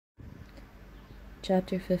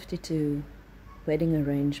Chapter 52. Wedding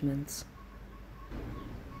Arrangements.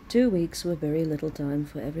 2 weeks were very little time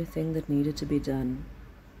for everything that needed to be done.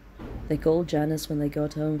 They called Janice when they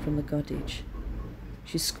got home from the cottage.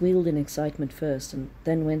 She squealed in excitement first and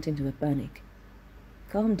then went into a panic.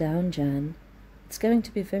 "Calm down, Jan. It's going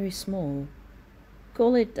to be very small.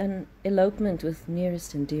 Call it an elopement with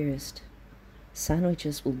nearest and dearest.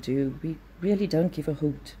 Sandwiches will do. We really don't give a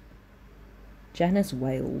hoot." Janice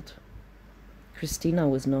wailed. Christina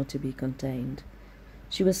was not to be contained.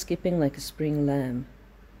 She was skipping like a spring lamb.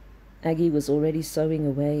 Aggie was already sewing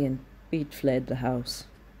away and Pete fled the house.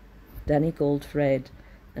 Danny called Fred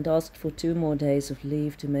and asked for 2 more days of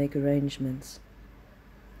leave to make arrangements.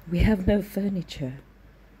 "We have no furniture."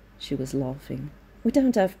 She was laughing. "We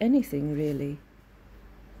don't have anything, really."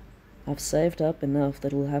 "I've saved up enough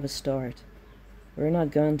that we'll have a start. We're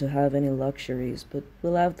not going to have any luxuries, but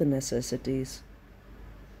we'll have the necessities."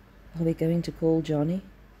 "Are we going to call Johnny?"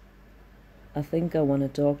 "I think I want to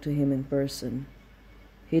talk to him in person.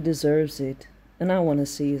 He deserves it, and I want to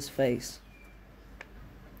see his face."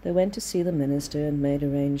 They went to see the minister and made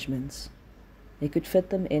arrangements. They could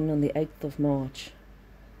fit them in on the 8th of March.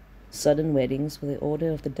 Sudden weddings were the order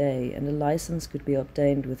of the day, and a license could be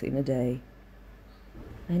obtained within a day.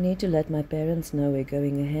 "I need to let my parents know we're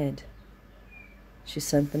going ahead." She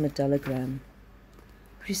sent them a telegram.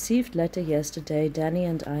 "Received letter yesterday, Danny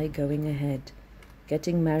and I going ahead.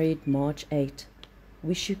 Getting married March 8.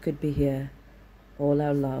 Wish you could be here. All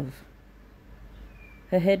our love."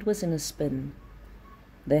 Her head was in a spin.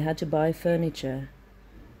 They had to buy furniture.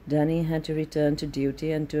 Danny had to return to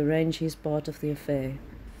duty and to arrange his part of the affair.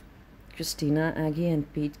 Christina, Aggie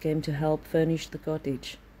and Pete came to help furnish the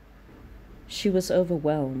cottage. She was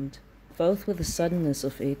overwhelmed, both with the suddenness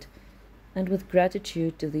of it and with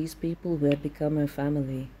gratitude to these people who had become her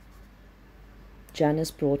family. Janice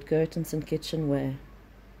brought curtains and kitchenware.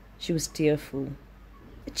 She was tearful.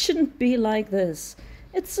 "It shouldn't be like this.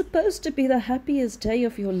 It's supposed to be the happiest day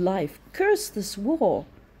of your life. Curse this war."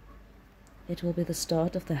 "It will be the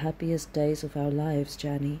start of the happiest days of our lives,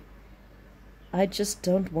 Janny. I just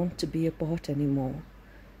don't want to be apart anymore.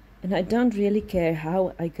 And I don't really care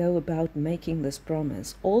how I go about making this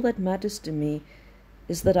promise. All that matters to me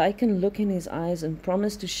is that I can look in his eyes and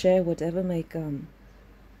promise to share whatever may come.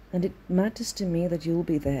 And it matters to me that you'll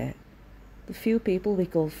be there, the few people we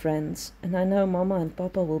call friends, and I know Mama and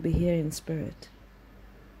Papa will be here in spirit."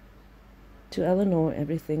 To Eleanor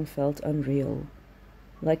everything felt unreal,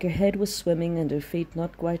 like her head was swimming and her feet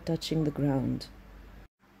not quite touching the ground.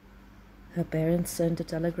 Her parents sent a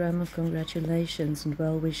telegram of congratulations and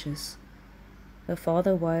well wishes. Her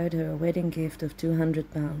father wired her a wedding gift of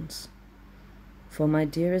 £200. "For my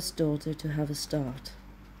dearest daughter to have a start.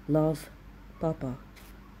 Love, Papa."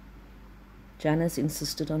 Janice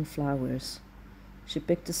insisted on flowers. She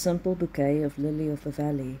picked a simple bouquet of lily of the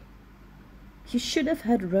valley. "You should have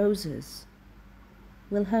had roses."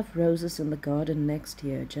 "We'll have roses in the garden next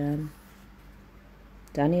year, Jan."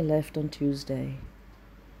 Danny left on Tuesday.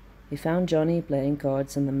 He found Johnny playing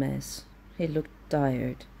cards in the mess. He looked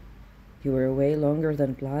tired. "You were away longer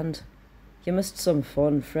than planned. You missed some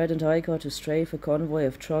fun. Fred and I got to strafe a convoy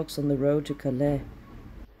of trucks on the road to Calais."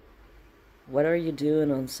 "What are you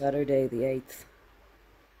doing on Saturday the 8th?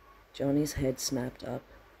 Johnny's head snapped up.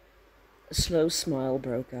 A slow smile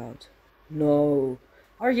broke out. "No!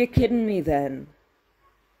 Are you kidding me then?"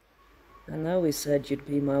 "I know we said you'd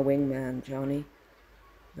be my wingman, Johnny,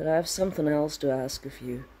 but I have something else to ask of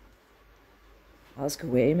you." "Ask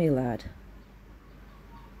away, me lad."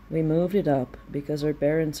 "We moved it up because our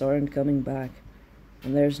parents aren't coming back,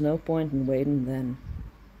 and there's no point in waiting then.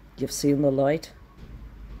 You've seen the light?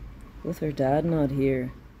 With her dad not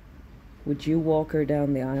here, would you walk her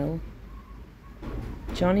down the aisle?"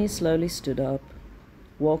 Johnny slowly stood up,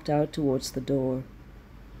 walked out towards the door,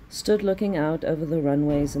 stood looking out over the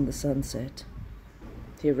runways in the sunset.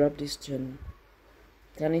 He rubbed his chin.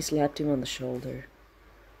 Danny slapped him on the shoulder.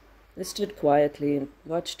 They stood quietly and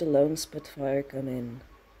watched the lone Spitfire come in,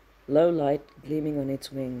 low light gleaming on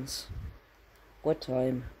its wings. "What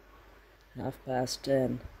time?"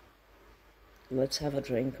 10:30. "Let's have a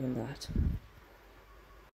drink on that."